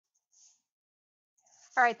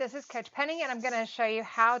All right, this is Coach Penny, and I'm going to show you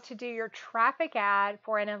how to do your traffic ad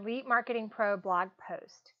for an Elite Marketing Pro blog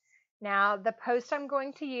post. Now, the post I'm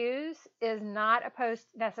going to use is not a post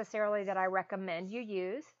necessarily that I recommend you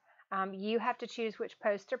use. You have to choose which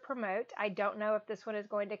post to promote. I don't know if this one is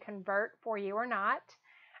going to convert for you or not.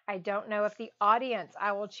 I don't know if the audience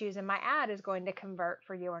I will choose in my ad is going to convert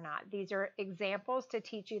for you or not. These are examples to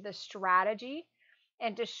teach you the strategy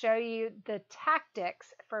and to show you the tactics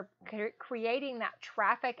for creating that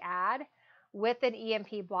traffic ad with an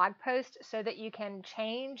EMP blog post so that you can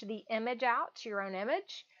change the image out to your own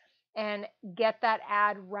image and get that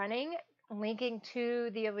ad running, linking to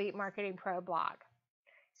the Elite Marketing Pro blog.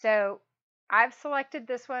 So I've selected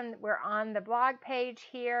this one. We're on the blog page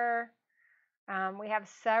here. We have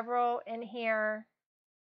several in here.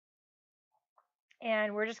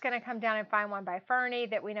 And we're just going to come down and find one by Fernie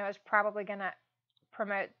that we know is probably going to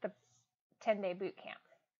promote the 10-day boot camp.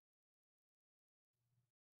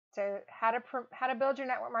 So how to build your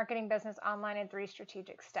network marketing business online in 3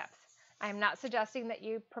 strategic steps. I am not suggesting that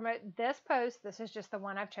you promote this post. This is just the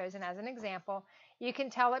one I've chosen as an example. You can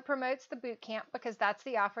tell it promotes the boot camp because that's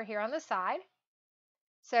the offer here on the side.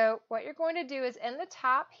 So what you're going to do is in the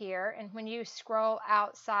top here, and when you scroll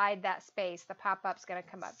outside that space, the pop-up's going to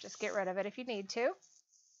come up. Just get rid of it if you need to.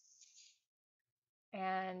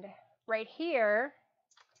 And right here,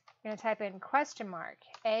 you're going to type in question mark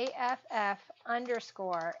AFF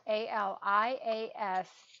underscore ALIAS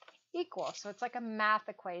equals. So it's like a math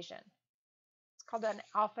equation. It's called an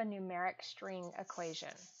alphanumeric string equation.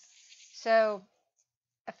 So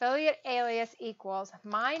affiliate alias equals,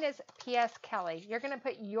 mine is PS Kelly. You're going to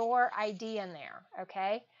put your ID in there,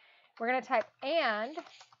 okay? We're going to type and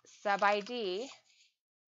sub ID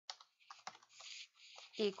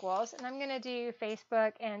equals, and I'm going to do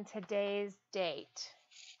Facebook and today's date.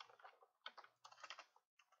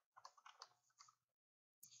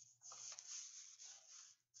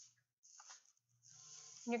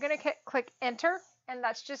 You're going to click enter, and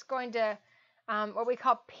that's just going to what we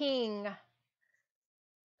call ping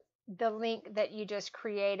the link that you just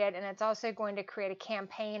created, and it's also going to create a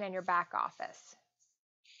campaign in your back office.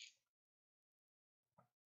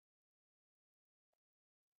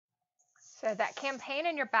 So that campaign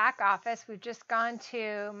in your back office, we've just gone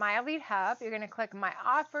to My Elite Hub. You're going to click My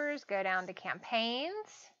Offers, go down to Campaigns.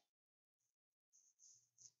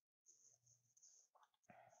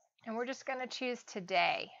 And we're just going to choose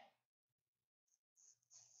Today.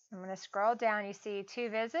 I'm going to scroll down. You see 2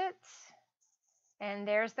 visits. And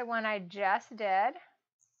there's the one I just did.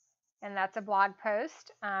 And that's a blog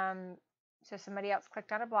post. So somebody else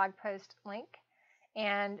clicked on a blog post link.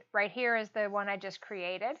 And right here is the one I just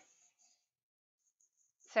created.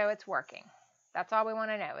 So it's working. That's all we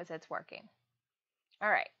want to know is it's working.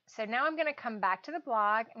 All right, so now I'm going to come back to the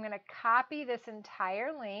blog. I'm going to copy this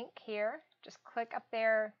entire link here. Just click up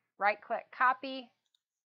there, right click, copy.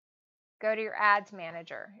 Go to your ads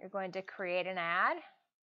manager. You're going to create an ad.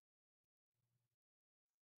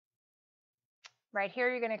 Right here,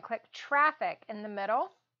 you're going to click traffic in the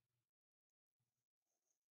middle.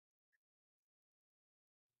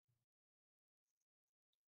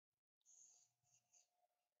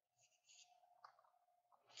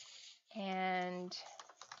 And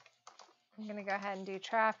I'm going to go ahead and do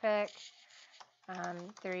traffic,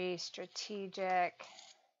 3 strategic.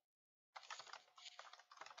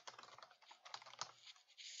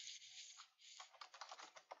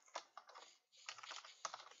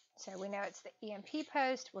 So we know it's the EMP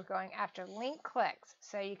post. We're going after link clicks.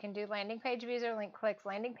 So you can do landing page views or link clicks.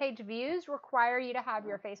 Landing page views require you to have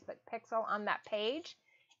your Facebook pixel on that page.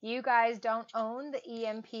 You guys don't own the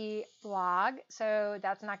EMP blog, so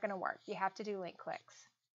that's not going to work. You have to do link clicks.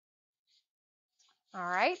 All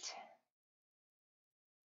right.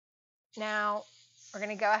 Now we're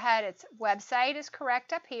going to go ahead. Its website is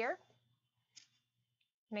correct up here.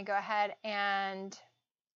 I'm going to go ahead and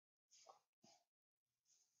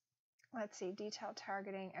let's see, detailed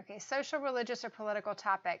targeting. Okay, social, religious, or political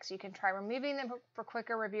topics. You can try removing them for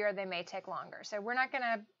quicker review, or they may take longer. So we're not going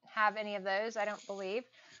to have any of those, I don't believe.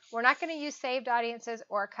 We're not going to use saved audiences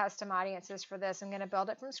or custom audiences for this. I'm going to build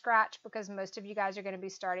it from scratch because most of you guys are going to be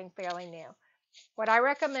starting fairly new. What I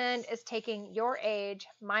recommend is taking your age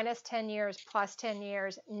minus 10 years plus 10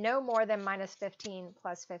 years, no more than minus 15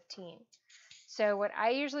 plus 15. So what I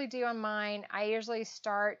usually do on mine, I usually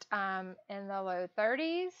start in the low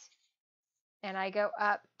 30s. And I go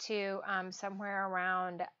up to somewhere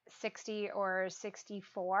around 60 or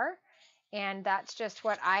 64. And that's just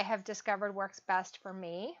what I have discovered works best for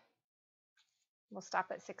me. We'll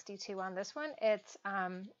stop at 62 on this one. It's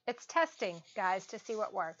testing, guys, to see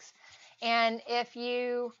what works. And if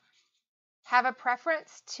you have a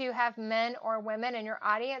preference to have men or women in your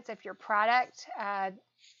audience if your product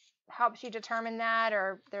helps you determine that,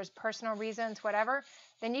 or there's personal reasons, whatever,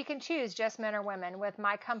 then you can choose just men or women. With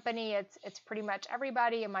my company, it's pretty much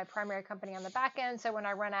everybody, and my primary company on the back end. So when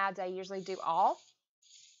I run ads, I usually do all.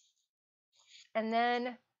 And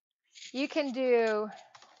then you can do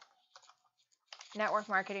Network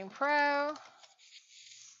Marketing Pro,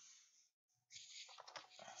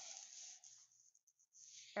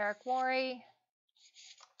 Eric Worre.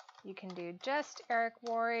 You can do just Eric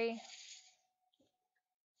Worre.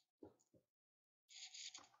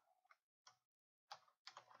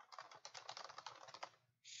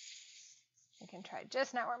 You can try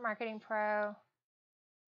just Network Marketing Pro.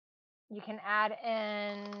 You can add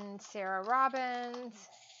in Sarah Robbins.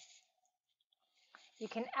 You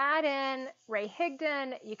can add in Ray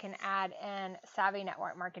Higdon. You can add in Savvy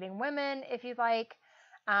Network Marketing Women if you'd like.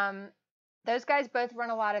 Those guys both run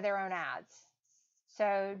a lot of their own ads.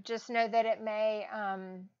 So just know that it may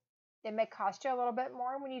cost you a little bit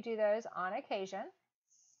more when you do those on occasion.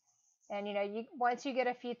 And once you get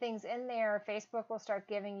a few things in there, Facebook will start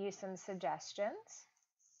giving you some suggestions.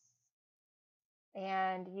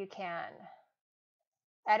 And you can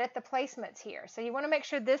edit the placements here. So you want to make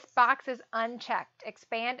sure this box is unchecked.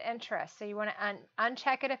 Expand interest. So you want to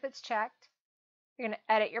uncheck it if it's checked. You're going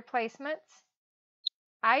to edit your placements.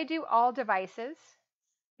 I do all devices.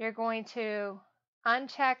 You're going to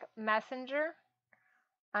uncheck Messenger,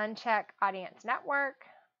 uncheck Audience Network,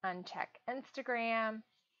 uncheck Instagram,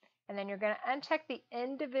 and then you're going to uncheck the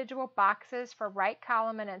individual boxes for right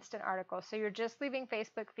column and instant articles. So you're just leaving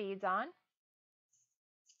Facebook feeds on.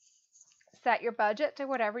 Set your budget to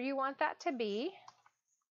whatever you want that to be.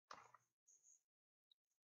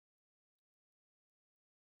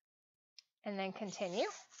 And then continue.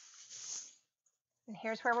 And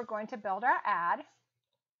here's where we're going to build our ad.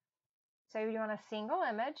 So you want a single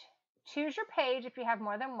image. Choose your page if you have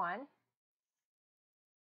more than one.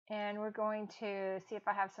 And we're going to see if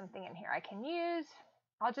I have something in here I can use.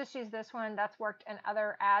 I'll just use this one. That's worked in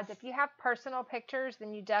other ads. If you have personal pictures,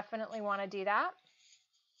 then you definitely want to do that.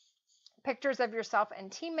 Pictures of yourself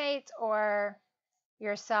and teammates, or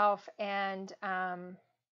yourself and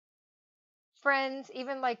friends,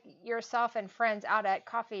 even like yourself and friends out at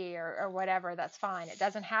coffee or whatever, that's fine. It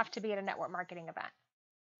doesn't have to be at a network marketing event.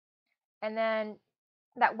 And then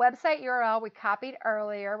that website URL we copied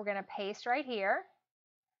earlier, we're going to paste right here.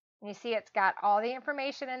 And you see it's got all the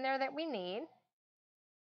information in there that we need.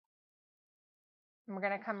 And we're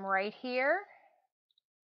going to come right here.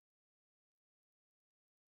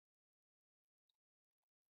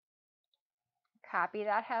 Copy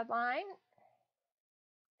that headline.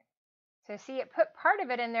 So see, it put part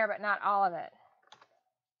of it in there, but not all of it.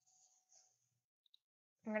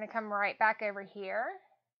 I'm going to come right back over here.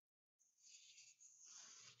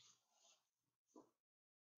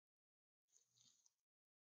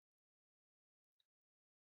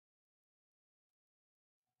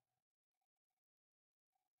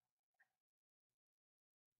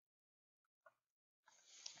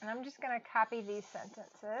 And I'm just going to copy these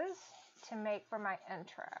sentences to make for my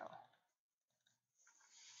intro.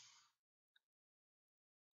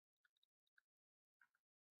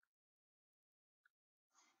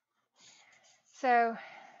 So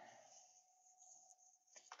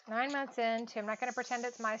 9 months into, I'm not going to pretend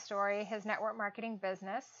it's my story, his network marketing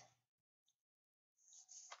business.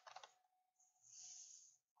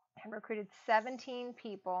 I recruited 17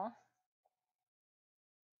 people.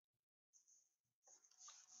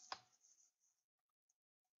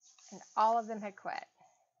 And all of them had quit.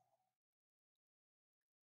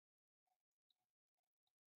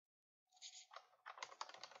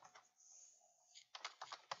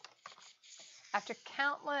 After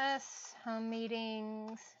countless home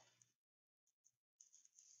meetings,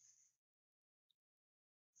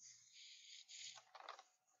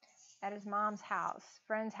 at his mom's house,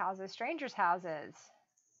 friends' houses, strangers' houses,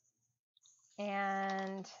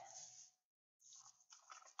 and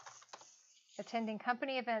attending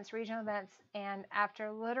company events, regional events, and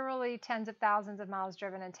after literally tens of thousands of miles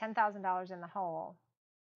driven and $10,000 in the hole,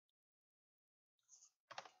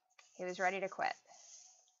 he was ready to quit.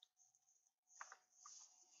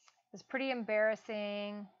 It was pretty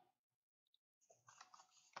embarrassing,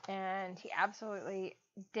 and he absolutely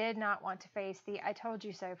did not want to face the "I told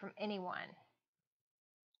you so" from anyone.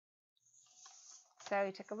 So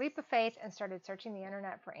he took a leap of faith and started searching the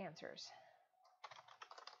internet for answers.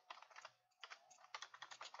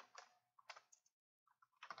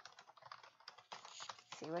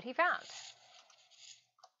 See what he found.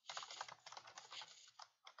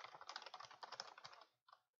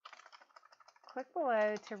 click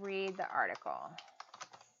below to read the article.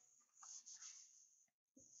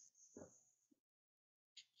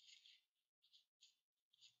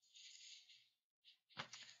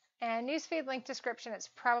 And newsfeed link description, it's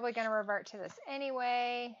probably going to revert to this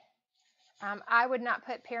anyway. I would not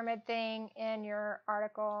put pyramid thing in your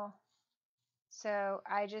article. So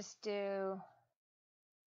I just do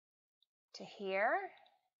to here.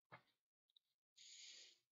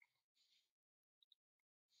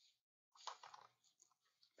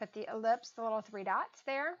 Put the ellipse, the little 3 dots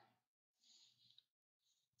there.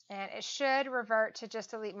 And it should revert to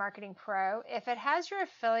just Elite Marketing Pro. If it has your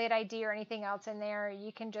affiliate ID or anything else in there,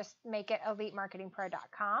 you can just make it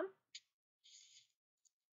elitemarketingpro.com.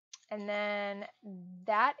 And then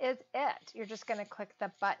that is it. You're just going to click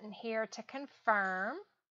the button here to confirm.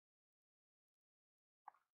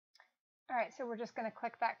 All right, so we're just going to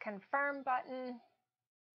click that confirm button.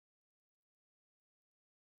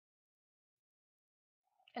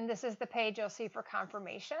 And this is the page you'll see for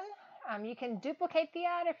confirmation. You can duplicate the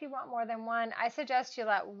ad if you want more than one. I suggest you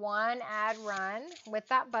let one ad run with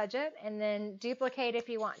that budget and then duplicate if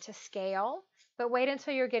you want to scale, but wait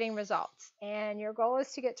until you're getting results. And your goal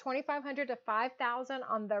is to get 2,500 to 5,000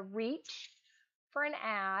 on the reach for an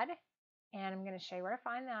ad. And I'm going to show you where to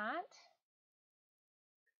find that.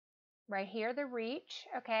 Right here, the reach,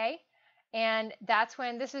 okay? And that's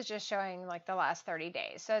when, this is just showing like the last 30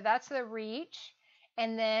 days. So that's the reach.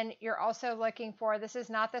 And then you're also looking for, this is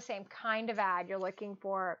not the same kind of ad. You're looking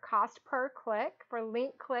for cost per click for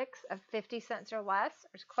link clicks of 50 cents or less,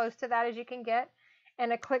 or as close to that as you can get,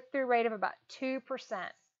 and a click-through rate of about 2%.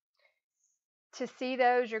 To see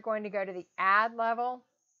those, you're going to go to the ad level.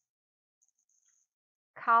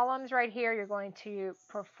 Columns right here, you're going to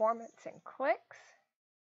performance and clicks.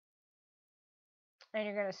 And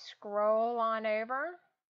you're going to scroll on over,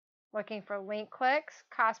 looking for link clicks,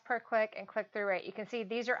 cost per click, and click-through rate. You can see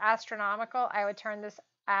these are astronomical. I would turn this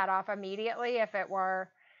ad off immediately if it were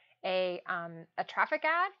a traffic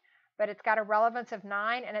ad, but it's got a relevance of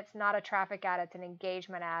 9, and it's not a traffic ad, it's an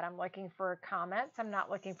engagement ad. I'm looking for comments. I'm not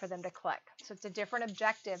looking for them to click. So it's a different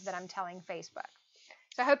objective that I'm telling Facebook.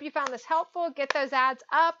 So I hope you found this helpful. Get those ads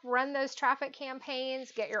up, run those traffic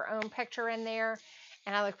campaigns, get your own picture in there,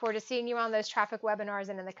 and I look forward to seeing you on those traffic webinars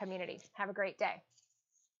and in the community. Have a great day.